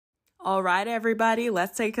All right, everybody,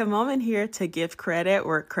 let's take a moment here to give credit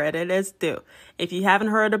where credit is due. If you haven't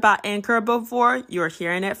heard about Anchor before, you're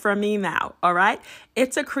hearing it from me now, all right?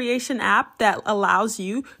 It's a creation app that allows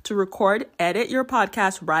you to record, edit your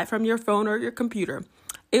podcast right from your phone or your computer.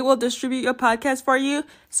 It will distribute your podcast for you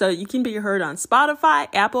so you can be heard on Spotify,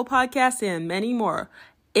 Apple Podcasts, and many more.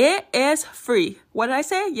 It is free. What did I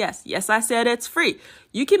say? Yes, I said it's free.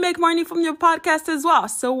 You can make money from your podcast as well.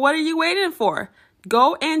 So what are you waiting for?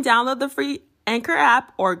 Go and download the free Anchor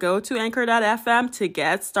app or go to anchor.fm to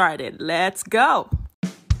get started. Let's go.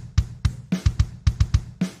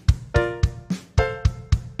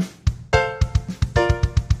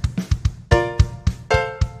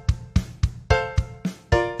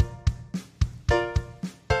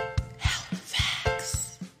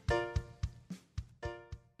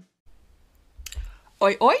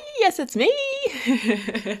 Oi, oi, yes, it's me.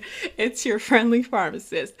 It's your friendly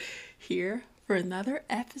pharmacist here for another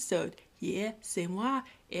episode. Yeah, c'est moi.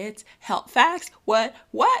 It's Health Facts. What?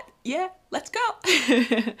 Yeah, let's go.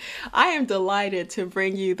 I am delighted to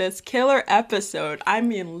bring you this killer episode. I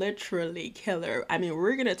mean, literally killer.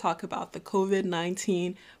 We're going to talk about the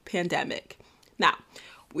COVID-19 pandemic. Now,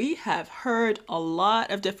 we have heard a lot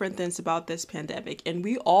of different things about this pandemic, and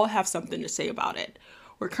we all have something to say about it.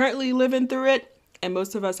 We're currently living through it, and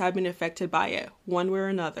most of us have been affected by it, one way or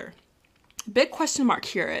another. Big question mark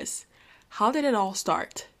here is, how did it all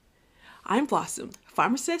start? I'm Blossom,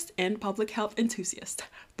 pharmacist and public health enthusiast,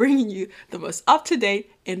 bringing you the most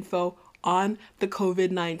up-to-date info on the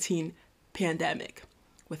COVID-19 pandemic.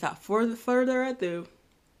 Without further ado,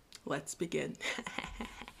 let's begin.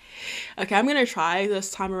 Okay, I'm going to try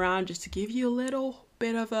this time around just to give you a little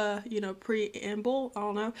bit of a, preamble. I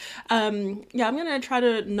don't know. I'm going to try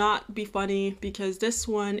to not be funny because this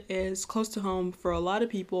one is close to home for a lot of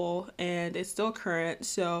people and it's still current.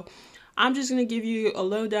 So I'm just going to give you a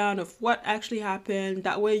lowdown of what actually happened.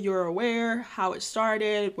 That way you're aware how it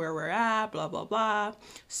started, where we're at, blah, blah, blah.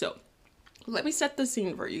 So let me set the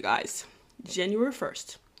scene for you guys. January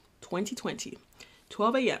 1st, 2020,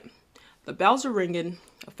 12 a.m. The bells are ringing,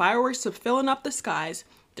 the fireworks are filling up the skies,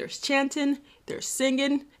 there's chanting, there's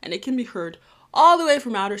singing, and it can be heard all the way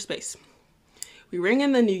from outer space. We ring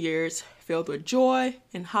in the New Year's, filled with joy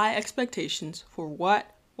and high expectations for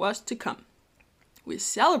what was to come. We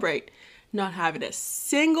celebrate not having a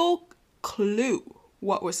single clue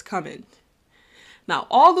what was coming. Now,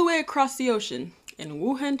 all the way across the ocean, in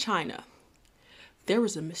Wuhan, China, there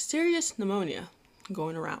was a mysterious pneumonia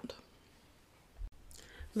going around.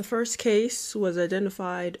 The first case was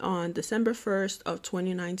identified on December 1st of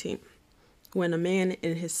 2019, when a man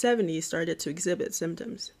in his 70s started to exhibit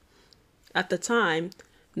symptoms. At the time,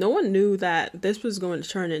 no one knew that this was going to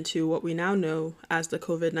turn into what we now know as the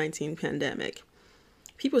COVID-19 pandemic.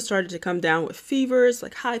 People started to come down with fevers,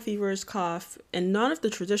 like high fevers, cough, and none of the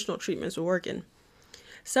traditional treatments were working.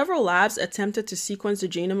 Several labs attempted to sequence the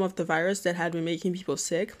genome of the virus that had been making people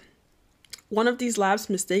sick. One of these labs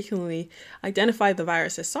mistakenly identified the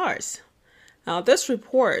virus as SARS. Now, this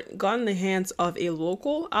report got in the hands of a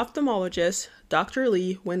local ophthalmologist, Dr.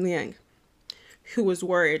 Li Wenliang, who was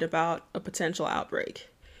worried about a potential outbreak.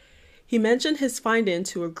 He mentioned his finding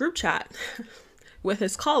to a group chat with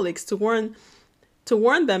his colleagues to warn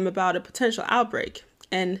them about a potential outbreak,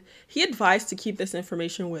 and he advised to keep this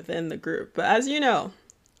information within the group. But as you know,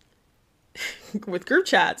 with group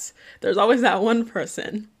chats, there's always that one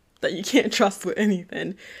person that you can't trust with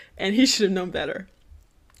anything, and he should have known better.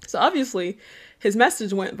 So obviously, his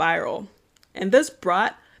message went viral, and this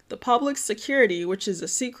brought the public security, which is a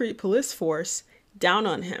secret police force, down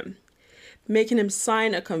on him, making him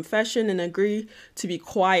sign a confession and agree to be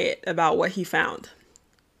quiet about what he found.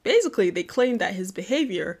 Basically, they claimed that his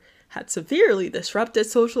behavior had severely disrupted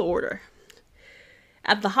social order.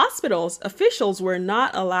 At the hospitals, officials were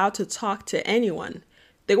not allowed to talk to anyone.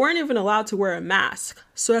 They weren't even allowed to wear a mask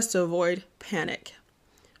so as to avoid panic.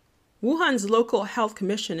 Wuhan's local health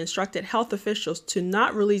commission instructed health officials to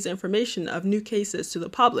not release information of new cases to the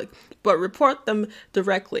public, but report them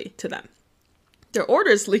directly to them. Their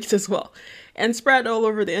orders leaked as well and spread all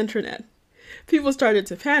over the internet. People started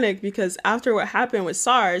to panic because after what happened with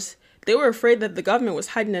SARS, they were afraid that the government was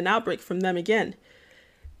hiding an outbreak from them again.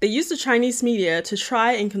 They used the Chinese media to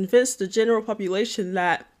try and convince the general population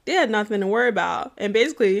that they had nothing to worry about, and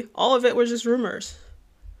basically all of it was just rumors.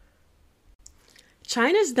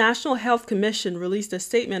 China's National Health Commission released a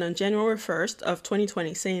statement on January 1st of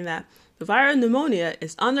 2020 saying that the viral pneumonia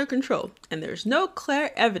is under control and there's no clear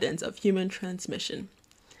evidence of human transmission.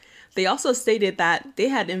 They also stated that they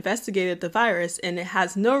had investigated the virus and it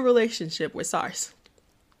has no relationship with SARS.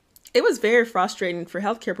 It was very frustrating for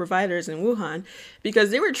healthcare providers in Wuhan because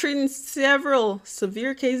they were treating several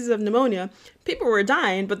severe cases of pneumonia. People were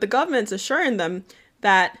dying, but the government's assuring them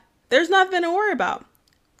that there's nothing to worry about.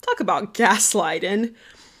 Talk about gaslighting.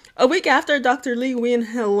 A week after Dr. Li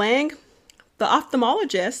Wenliang, the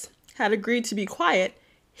ophthalmologist, had agreed to be quiet,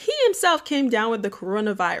 he himself came down with the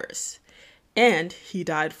coronavirus, and he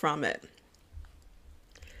died from it.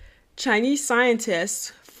 Chinese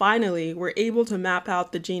scientists finally were able to map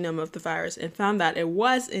out the genome of the virus and found that it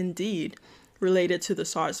was indeed related to the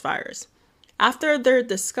SARS virus. After their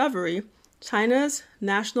discovery, China's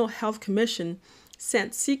National Health Commission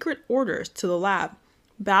sent secret orders to the lab,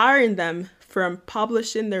 barring them from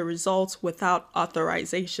publishing their results without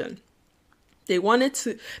authorization. They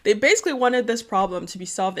basically wanted this problem to be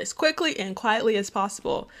solved as quickly and quietly as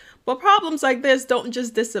possible. But problems like this don't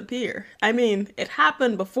just disappear. I mean, it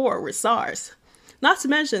happened before with SARS. Not to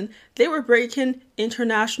mention, they were breaking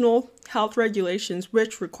international health regulations,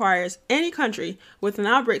 which requires any country with an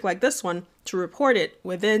outbreak like this one to report it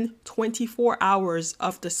within 24 hours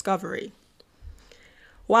of discovery.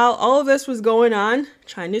 While all of this was going on,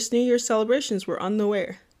 Chinese New Year celebrations were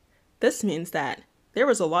underway. This means that there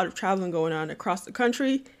was a lot of traveling going on across the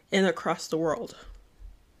country and across the world.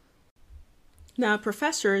 Now,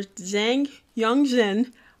 Professor Zhang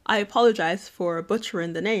Yongjin, I apologize for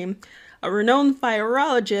butchering the name, a renowned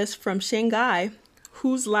virologist from Shanghai,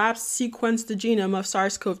 whose lab sequenced the genome of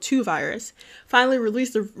SARS-CoV-2 virus, finally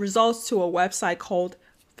released the results to a website called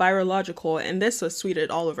Virological, and this was tweeted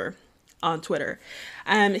all over on Twitter.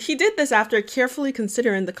 He did this after carefully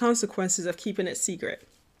considering the consequences of keeping it secret.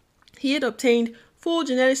 He had obtained full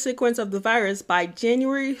genetic sequence of the virus by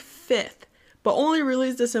January 5th, but only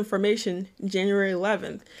released this information January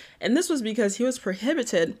 11th. And this was because he was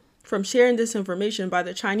prohibited from sharing this information by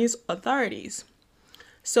the Chinese authorities.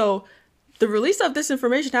 So the release of this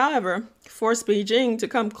information, however, forced Beijing to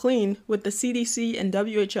come clean with the CDC and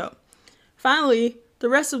WHO. Finally, the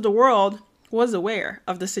rest of the world was aware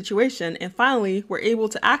of the situation and finally were able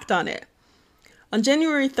to act on it. On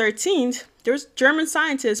January 13th, there was German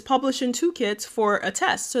scientists publishing 2 kits for a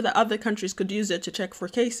test so that other countries could use it to check for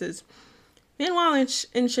cases. Meanwhile,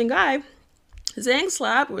 in Shanghai, Zhang's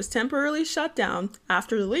lab was temporarily shut down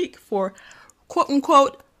after the leak for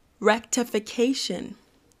quote-unquote rectification.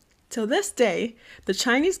 Till this day, the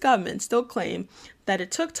Chinese government still claim that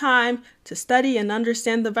it took time to study and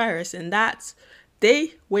understand the virus, and that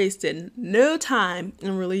they wasted no time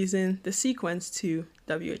in releasing the sequence to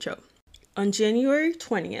WHO. On January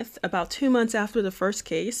 20th, about 2 months after the first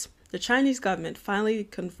case, the Chinese government finally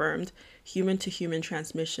confirmed human-to-human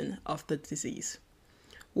transmission of the disease.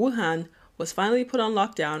 Wuhan was finally put on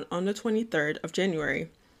lockdown on the 23rd of January.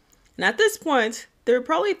 And at this point, there were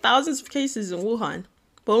probably thousands of cases in Wuhan,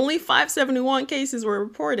 but only 571 cases were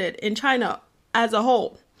reported in China as a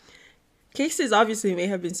whole. Cases obviously may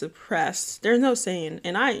have been suppressed. There's no saying,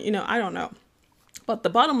 and I don't know. But the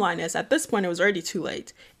bottom line is, at this point, it was already too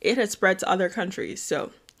late. It had spread to other countries.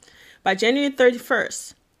 So by January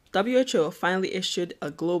 31st, WHO finally issued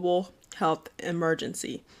a global health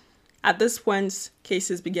emergency. At this point,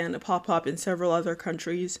 cases began to pop up in several other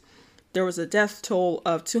countries. There was a death toll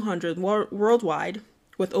of 200 worldwide,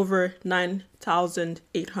 with over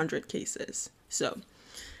 9,800 cases. So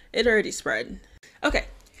it already spread. Okay,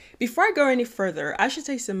 before I go any further, I should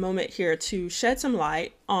take a moment here to shed some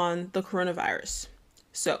light on the coronavirus.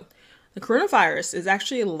 So the coronavirus is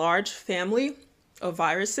actually a large family of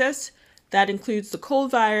viruses that includes the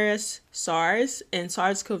cold virus, SARS, and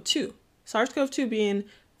SARS-CoV-2. SARS-CoV-2 being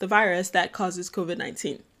the virus that causes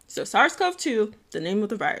COVID-19. So SARS-CoV-2, the name of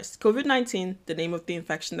the virus. COVID-19, the name of the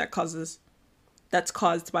infection that's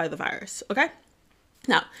caused by the virus. Okay?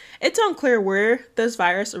 Now, it's unclear where this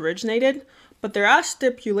virus originated, but there are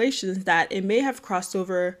stipulations that it may have crossed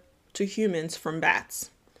over to humans from bats.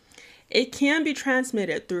 It can be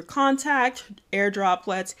transmitted through contact, air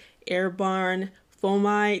droplets, airborne,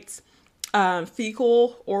 fomites,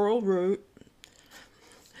 fecal oral route,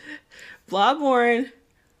 bloodborne,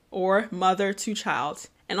 or mother to child,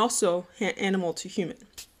 and also animal to human.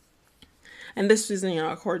 And this is,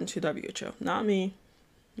 according to WHO, not me,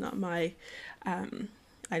 not my, I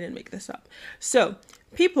didn't make this up. So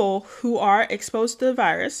people who are exposed to the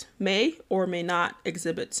virus may or may not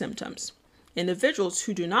exhibit symptoms. Individuals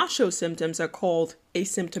who do not show symptoms are called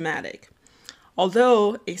asymptomatic.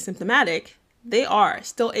 Although asymptomatic, they are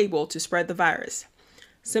still able to spread the virus.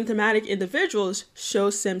 Symptomatic individuals show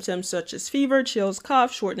symptoms such as fever, chills,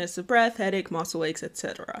 cough, shortness of breath, headache, muscle aches,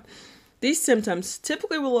 etc. These symptoms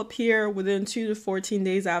typically will appear within 2 to 14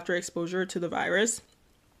 days after exposure to the virus.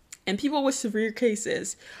 And people with severe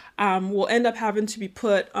cases will end up having to be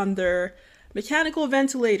put under mechanical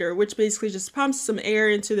ventilator, which basically just pumps some air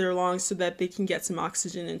into their lungs so that they can get some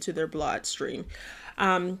oxygen into their bloodstream.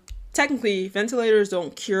 Technically, ventilators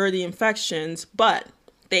don't cure the infections, but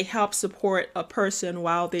they help support a person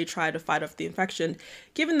while they try to fight off the infection,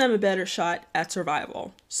 giving them a better shot at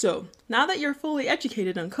survival. So now that you're fully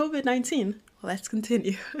educated on COVID-19, let's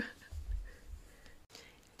continue.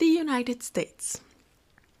 The United States.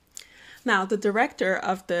 Now, the director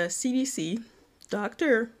of the CDC,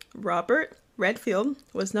 Dr. Robert Redfield,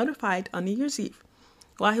 was notified on New Year's Eve,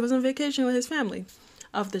 while he was on vacation with his family,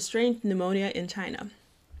 of the strain pneumonia in China.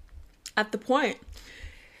 At the point,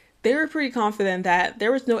 they were pretty confident that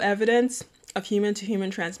there was no evidence of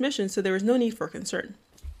human-to-human transmission, so there was no need for concern.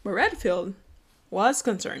 But Redfield was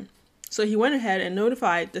concerned, so he went ahead and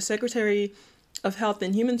notified the Secretary of Health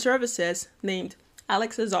and Human Services, named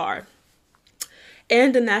Alex Azar,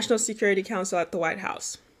 and the National Security Council at the White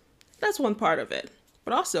House. That's one part of it.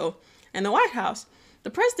 But also, in the White House, the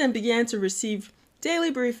president began to receive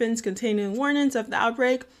daily briefings containing warnings of the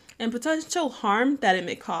outbreak and potential harm that it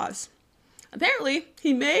may cause. Apparently,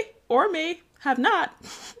 he may or may have not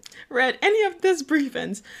read any of these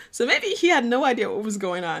briefings, so maybe he had no idea what was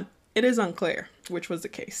going on. It is unclear which was the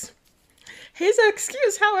case. His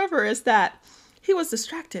excuse, however, is that he was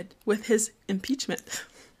distracted with his impeachment.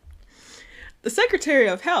 The Secretary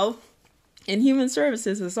of Health and Human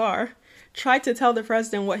Services, Azar, tried to tell the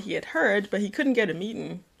president what he had heard, but he couldn't get a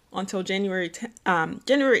meeting until January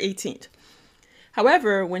 18th.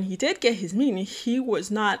 However, when he did get his meeting, he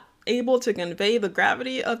was not able to convey the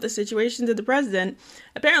gravity of the situation to the president.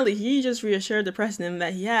 Apparently, he just reassured the president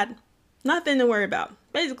that he had nothing to worry about.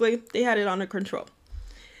 Basically, they had it under control.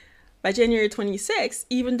 By January 26th,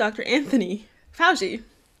 even Dr. Anthony Fauci,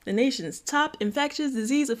 the nation's top infectious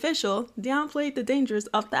disease official, downplayed the dangers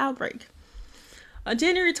of the outbreak. On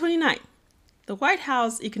January 29th, the White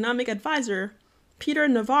House economic advisor, Peter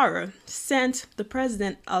Navarro, sent the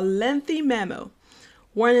president a lengthy memo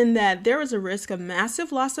warning that there was a risk of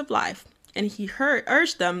massive loss of life, and he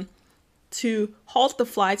urged them to halt the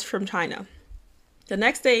flights from China. The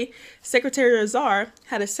next day, Secretary Azar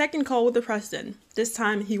had a second call with the president. This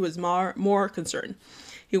time, he was more concerned.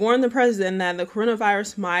 He warned the president that the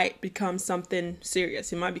coronavirus might become something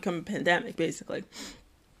serious. It might become a pandemic, basically.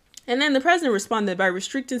 And then the president responded by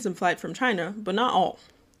restricting some flights from China, but not all.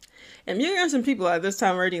 And millions of people at this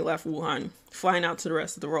time already left Wuhan, flying out to the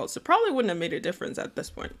rest of the world, so probably wouldn't have made a difference at this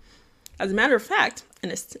point. As a matter of fact,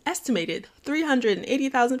 an estimated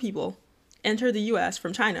 380,000 people entered the U.S.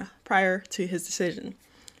 from China prior to his decision.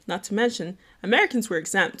 Not to mention, Americans were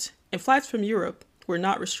exempt, and flights from Europe were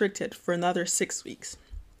not restricted for another 6 weeks.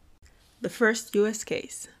 The first U.S.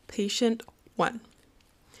 case, patient 1.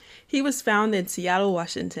 He was found in Seattle,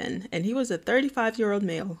 Washington, and he was a 35-year-old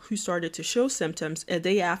male who started to show symptoms a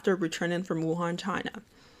day after returning from Wuhan, China.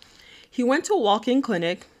 He went to a walk-in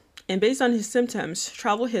clinic, and based on his symptoms,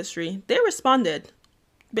 travel history, they responded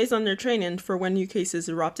based on their training for when new cases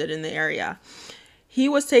erupted in the area. He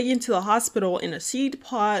was taken to the hospital in a sealed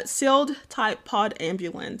type pod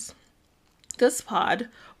ambulance. This pod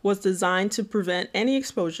was designed to prevent any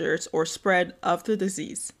exposures or spread of the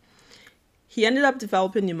disease. He ended up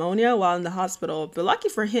developing pneumonia while in the hospital, but lucky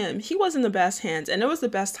for him, he was in the best hands, and it was the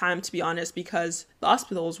best time, to be honest, because the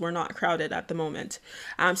hospitals were not crowded at the moment.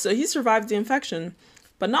 So he survived the infection,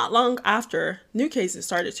 but not long after, new cases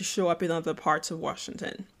started to show up in other parts of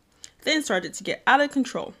Washington. Things started to get out of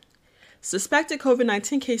control. Suspected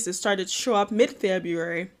COVID-19 cases started to show up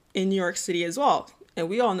mid-February in New York City as well, and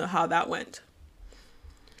we all know how that went.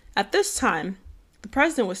 At this time, the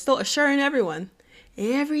president was still assuring everyone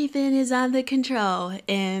everything is under control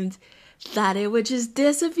and that it would just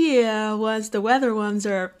disappear once the weather warms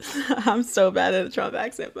up. I'm so bad at a Trump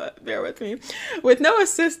accent, but bear with me. With no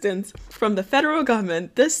assistance from the federal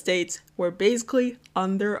government, the states were basically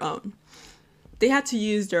on their own. They had to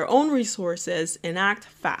use their own resources and act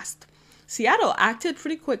fast. Seattle acted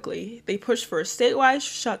pretty quickly. They pushed for a statewide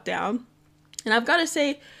shutdown. And I've got to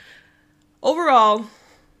say, overall,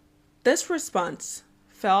 this response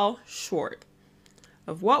fell short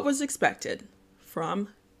of what was expected from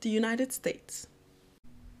the United States.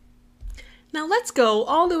 Now let's go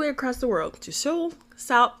all the way across the world to Seoul,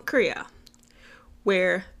 South Korea,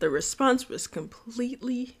 where the response was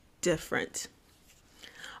completely different.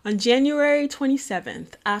 On January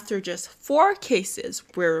 27th, after just 4 cases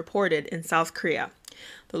were reported in South Korea,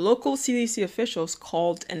 the local CDC officials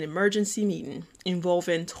called an emergency meeting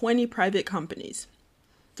involving 20 private companies.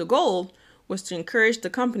 The goal was to encourage the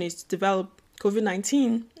companies to develop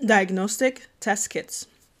COVID-19 diagnostic test kits.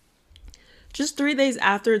 Just 3 days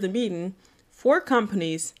after the meeting, 4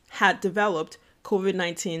 companies had developed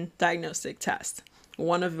COVID-19 diagnostic tests,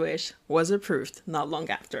 one of which was approved not long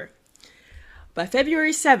after. By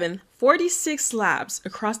February 7th, 46 labs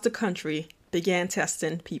across the country began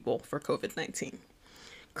testing people for COVID-19.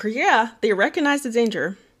 Korea, they recognized the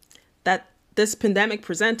danger that this pandemic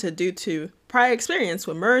presented due to prior experience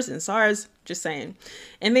with MERS and SARS, just saying,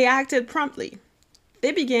 and they acted promptly.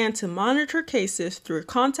 They began to monitor cases through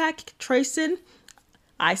contact tracing,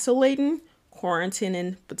 isolating,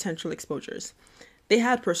 quarantining potential exposures. They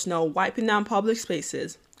had personnel wiping down public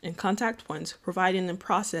spaces and contact points, providing and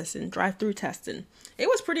processing drive-through testing. It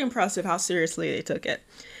was pretty impressive how seriously they took it.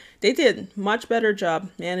 They did a much better job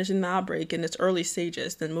managing the outbreak in its early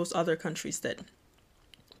stages than most other countries did.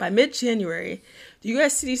 By mid-January, the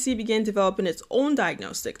US CDC began developing its own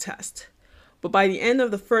diagnostic test. But by the end of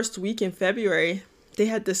the first week in February, they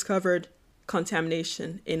had discovered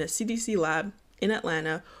contamination in a CDC lab in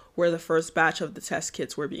Atlanta where the first batch of the test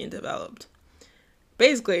kits were being developed.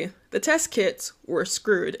 Basically, the test kits were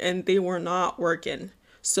screwed and they were not working.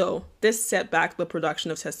 So this set back the production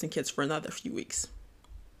of testing kits for another few weeks.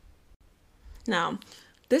 Now,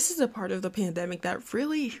 this is a part of the pandemic that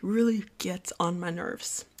really, really gets on my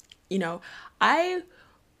nerves. I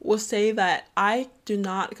will say that I do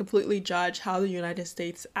not completely judge how the United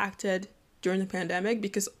States acted during the pandemic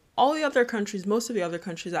because most of the other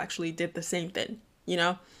countries actually did the same thing,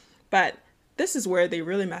 But this is where they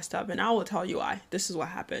really messed up, and I will tell you why. This is what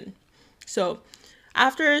happened. So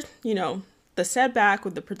after, the setback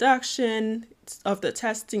with the production of the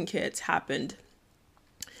testing kits happened,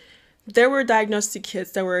 there were diagnostic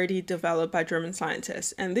kits that were already developed by German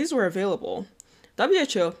scientists, and these were available.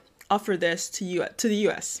 WHO offered this to the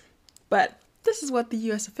US, but this is what the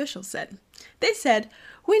US officials said. They said,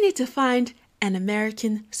 we need to find an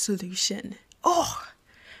American solution. Oh,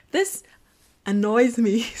 this annoys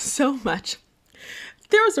me so much.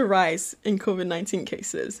 There was a rise in COVID-19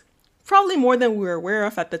 cases, probably more than we were aware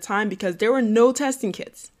of at the time because there were no testing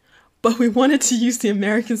kits. But we wanted to use the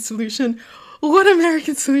American solution. What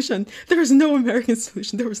American solution? There was no American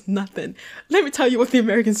solution. There was nothing. Let me tell you what the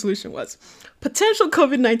American solution was. Potential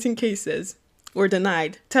COVID-19 cases were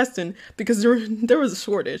denied testing because there was a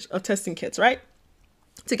shortage of testing kits, right?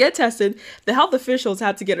 To get tested, the health officials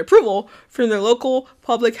had to get approval from their local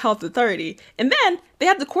public health authority, and then they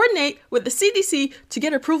had to coordinate with the CDC to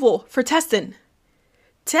get approval for testing.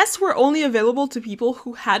 Tests were only available to people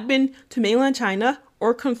who had been to mainland China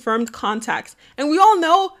or confirmed contacts, and we all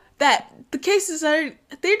know that the cases they'd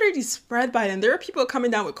already spread by then. There are people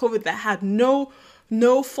coming down with COVID that had no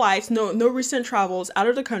flights, no recent travels out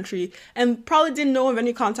of the country, and probably didn't know of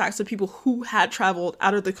any contacts of people who had traveled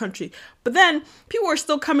out of the country. But then people were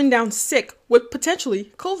still coming down sick with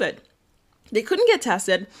potentially COVID. They couldn't get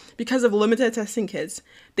tested because of limited testing kits.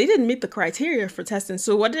 They didn't meet the criteria for testing.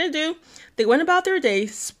 So what did they do? They went about their day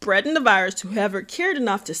spreading the virus to whoever cared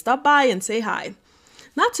enough to stop by and say hi.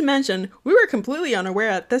 Not to mention, we were completely unaware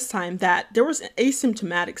at this time that there was an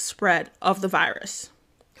asymptomatic spread of the virus.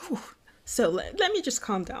 Whew. So let me just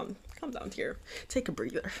calm down here. Take a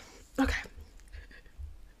breather. Okay.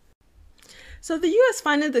 So the US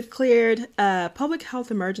finally declared a public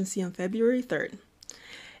health emergency on February 3rd.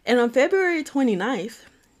 And on February 29th,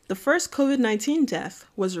 the first COVID-19 death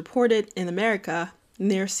was reported in America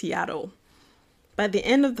near Seattle. By the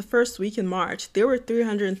end of the first week in March, there were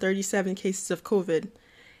 337 cases of COVID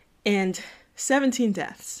and 17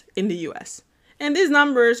 deaths in the US. And these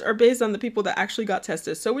numbers are based on the people that actually got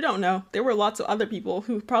tested. So we don't know. There were lots of other people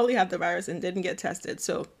who probably had the virus and didn't get tested.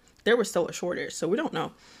 So there was still a shortage. So we don't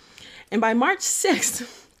know. And by March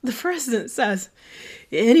 6th, the president says,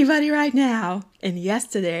 anybody right now and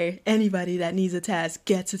yesterday, anybody that needs a test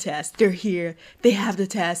gets a test. They're here. They have the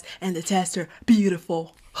test and the tests are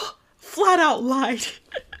beautiful. Flat out lied.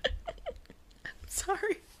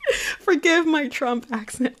 Sorry. Forgive my Trump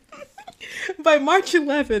accent. By March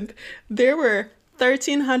 11th, there were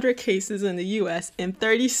 1,300 cases in the US and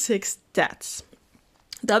 36 deaths.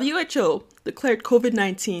 WHO declared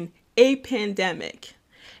COVID-19 a pandemic.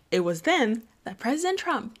 It was then that President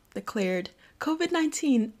Trump declared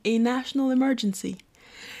COVID-19 a national emergency.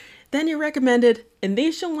 Then he recommended a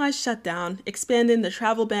nationwide shutdown, expanding the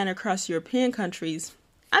travel ban across European countries.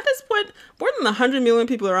 At this point, more than 100 million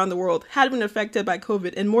people around the world had been affected by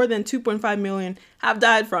COVID and more than 2.5 million have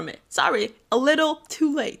died from it. Sorry, a little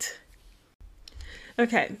too late.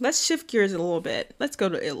 Okay, let's shift gears a little bit. Let's go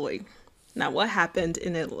to Italy. Now, what happened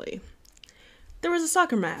in Italy? There was a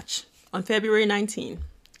soccer match on February 19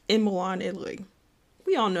 in Milan, Italy.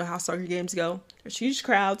 We all know how soccer games go. There's huge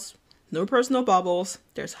crowds, no personal bubbles.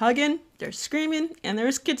 There's hugging, there's screaming, and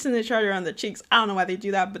there's kissing each other on the cheeks. I don't know why they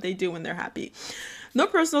do that, but they do when they're happy. No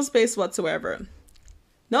personal space whatsoever.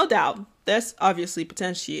 No doubt, this obviously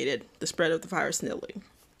potentiated the spread of the virus in Italy.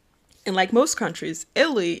 And like most countries,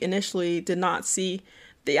 Italy initially did not see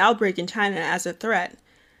the outbreak in China as a threat.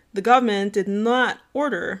 The government did not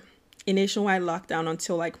order a nationwide lockdown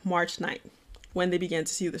until like March 9th, when they began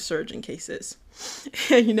to see the surge in cases.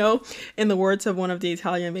 You know, in the words of one of the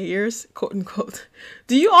Italian mayors, quote unquote,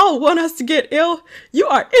 "Do you all want us to get ill? You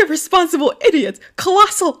are irresponsible idiots,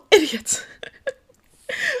 colossal idiots."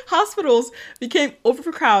 Hospitals became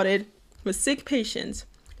overcrowded with sick patients.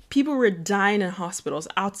 People were dying in hospitals,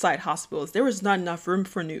 outside hospitals. There was not enough room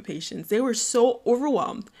for new patients. They were so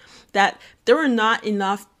overwhelmed that there were not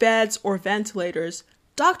enough beds or ventilators.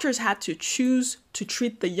 Doctors had to choose to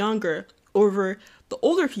treat the younger over the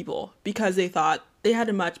older people because they thought they had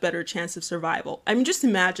a much better chance of survival. I mean, just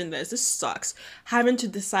imagine this. This sucks. Having to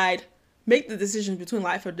make the decision between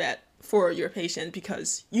life or death for your patient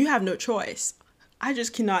because you have no choice. I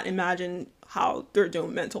just cannot imagine how they're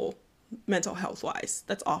doing mental health wise.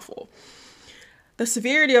 That's awful. The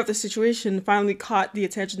severity of the situation finally caught the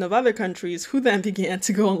attention of other countries, who then began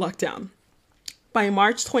to go on lockdown. By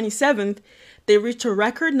March 27th, they reached a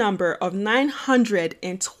record number of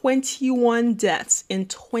 921 deaths in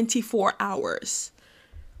 24 hours.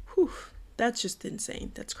 Whew, that's just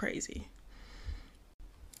insane. That's crazy.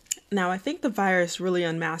 Now, I think the virus really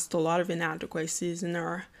unmasked a lot of inadequacies in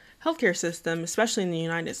our healthcare system, especially in the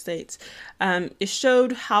United States. It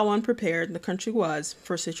showed how unprepared the country was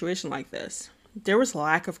for a situation like this. There was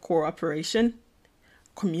lack of cooperation,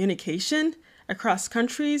 communication across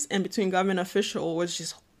countries and between government officials was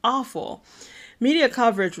just awful. Media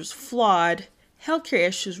coverage was flawed. Healthcare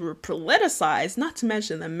issues were politicized, not to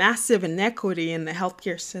mention the massive inequity in the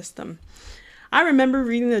healthcare system. I remember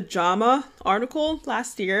reading the JAMA article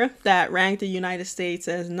last year that ranked the United States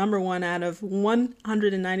as #1 out of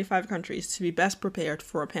 195 countries to be best prepared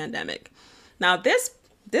for a pandemic. Now, this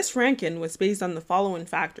ranking was based on the following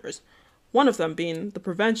factors, one of them being the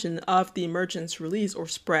prevention of the emergence, release, or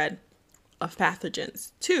spread of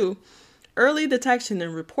pathogens. 2, early detection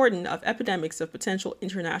and reporting of epidemics of potential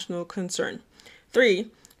international concern.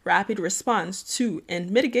 3, rapid response to and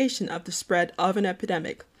mitigation of the spread of an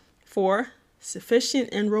epidemic. 4, sufficient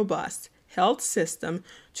and robust health system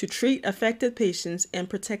to treat affected patients and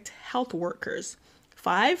protect health workers.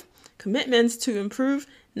 5, commitments to improve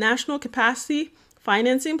national capacity,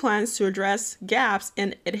 financing plans to address gaps,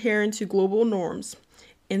 and adhering to global norms.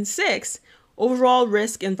 And 6, overall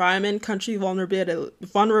risk environment, country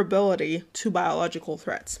vulnerability to biological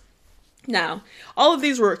threats. Now, all of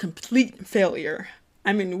these were a complete failure.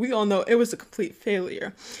 I mean, we all know it was a complete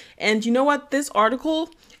failure. And you know what? This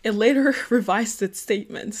article, it later revised its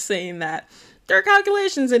statement, saying that their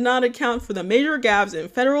calculations did not account for the major gaps in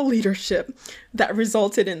federal leadership that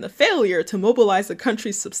resulted in the failure to mobilize the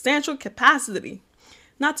country's substantial capacity,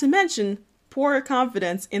 not to mention poor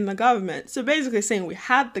confidence in the government. So basically saying we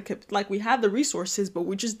had the resources, but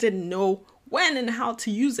we just didn't know when and how to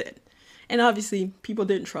use it. And obviously people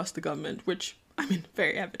didn't trust the government, which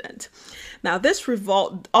very evident. Now, this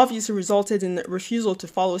revolt obviously resulted in the refusal to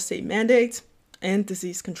follow state mandates and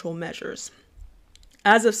disease control measures.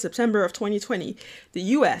 As of September of 2020, the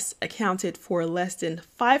US accounted for less than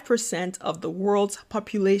 5% of the world's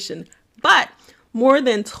population, but more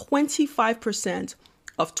than 25%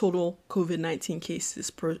 of total COVID-19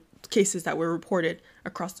 cases that were reported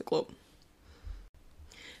across the globe.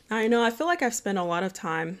 Now, I feel like I've spent a lot of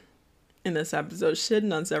time in this episode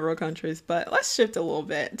shitting on several countries, but let's shift a little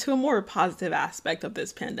bit to a more positive aspect of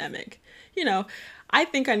this pandemic. I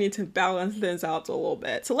think I need to balance things out a little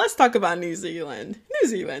bit. So let's talk about New Zealand. New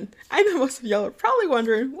Zealand. I know most of y'all are probably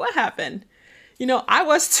wondering what happened. I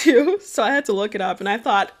was too, so I had to look it up, and I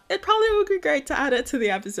thought it probably would be great to add it to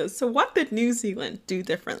the episode. So what did New Zealand do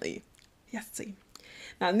differently? Let's see.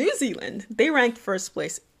 Now, New Zealand, they ranked first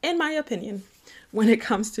place, in my opinion, when it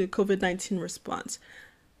comes to COVID-19 response.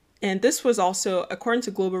 And this was also, according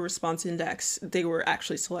to Global Response Index, they were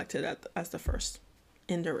actually selected as the first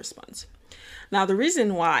in their response. Now, the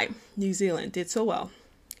reason why New Zealand did so well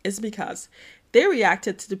is because they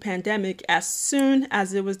reacted to the pandemic as soon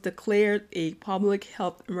as it was declared a public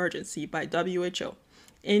health emergency by WHO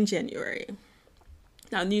in January.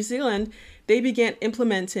 Now, New Zealand, they began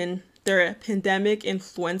implementing their pandemic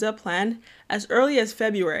influenza plan as early as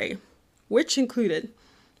February, which included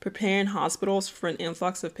preparing hospitals for an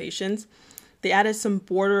influx of patients. They added some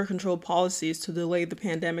border control policies to delay the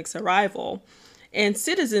pandemic's arrival, and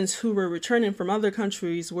citizens who were returning from other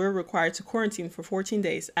countries were required to quarantine for 14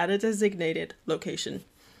 days at a designated location.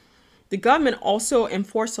 The government also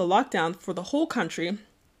enforced a lockdown for the whole country.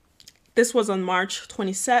 This was on March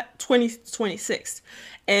 2026,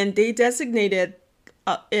 and they designated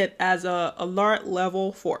it as a alert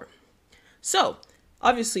level 4. So,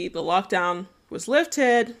 obviously, the lockdown was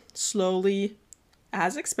lifted slowly,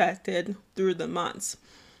 as expected, through the months.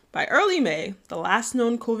 By early May, the last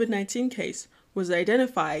known COVID-19 case was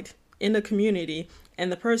identified in the community,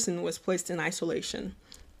 and the person was placed in isolation.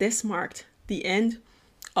 This marked the end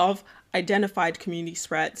of identified community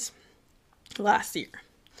spreads last year.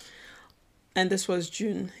 And this was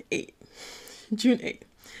June 8th.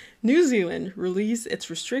 New Zealand released its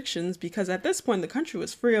restrictions because at this point the country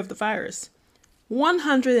was free of the virus,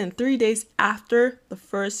 103 days after the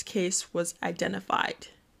first case was identified.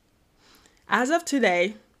 As of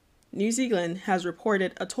today, New Zealand has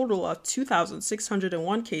reported a total of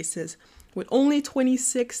 2,601 cases with only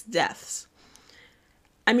 26 deaths.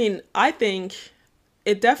 I mean, I think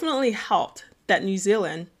it definitely helped that New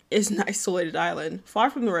Zealand is an isolated island, far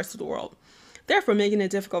from the rest of the world, therefore making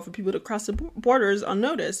it difficult for people to cross the borders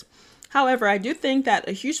unnoticed. However, I do think that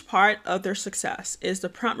a huge part of their success is the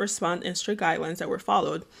prompt response and strict guidelines that were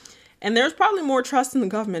followed, and there's probably more trust in the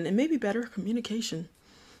government and maybe better communication.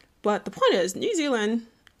 But the point is, New Zealand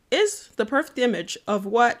is the perfect image of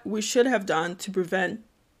what we should have done to prevent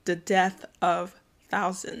the death of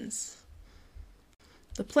thousands.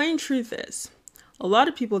 The plain truth is, a lot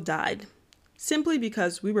of people died simply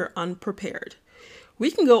because we were unprepared.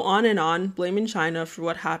 We can go on and on blaming China for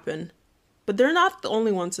what happened, but they're not the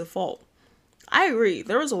only ones at fault. I agree,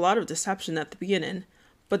 there was a lot of deception at the beginning,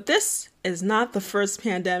 but this is not the first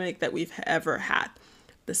pandemic that we've ever had.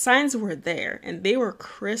 The signs were there, and they were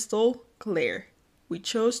crystal clear. We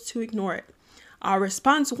chose to ignore it. Our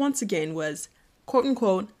response once again was, quote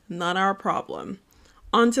unquote, not our problem,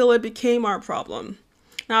 until it became our problem.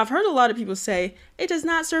 Now, I've heard a lot of people say, it does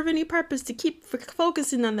not serve any purpose to keep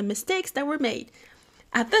focusing on the mistakes that were made.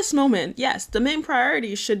 At this moment, yes, the main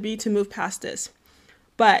priority should be to move past this.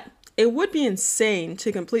 But it would be insane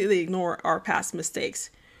to completely ignore our past mistakes.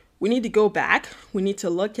 We need to go back, we need to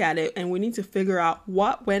look at it, and we need to figure out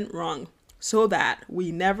what went wrong so that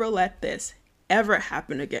we never let this ever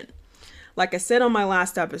happen again. Like I said on my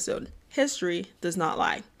last episode, history does not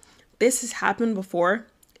lie. This has happened before,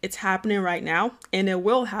 it's happening right now, and it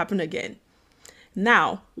will happen again.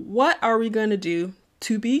 Now, what are we going to do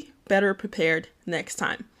to be better prepared next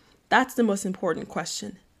time? That's the most important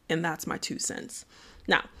question, and that's my 2 cents.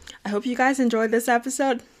 Now, I hope you guys enjoyed this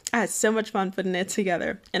episode. I had so much fun putting it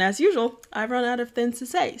together, and as usual, I've run out of things to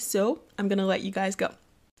say, so I'm gonna let you guys go.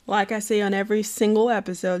 Like I say on every single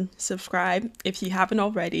episode, subscribe if you haven't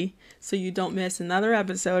already so you don't miss another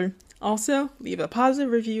episode. Also, leave a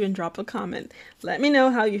positive review and drop a comment. Let me know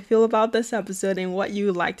how you feel about this episode and what you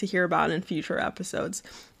would like to hear about in future episodes.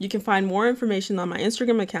 You can find more information on my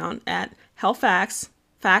Instagram account at healthfacts,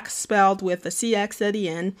 facts spelled with a CX at the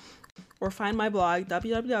end, or find my blog,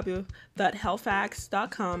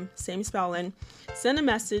 www.healthfacts.com, same spelling. Send a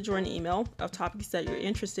message or an email of topics that you're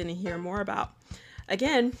interested in hearing more about.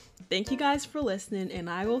 Again, thank you guys for listening, and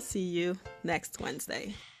I will see you next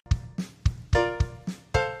Wednesday.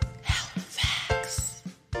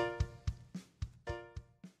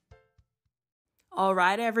 All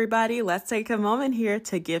right, everybody, let's take a moment here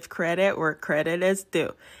to give credit where credit is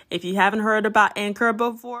due. If you haven't heard about Anchor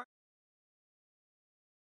before,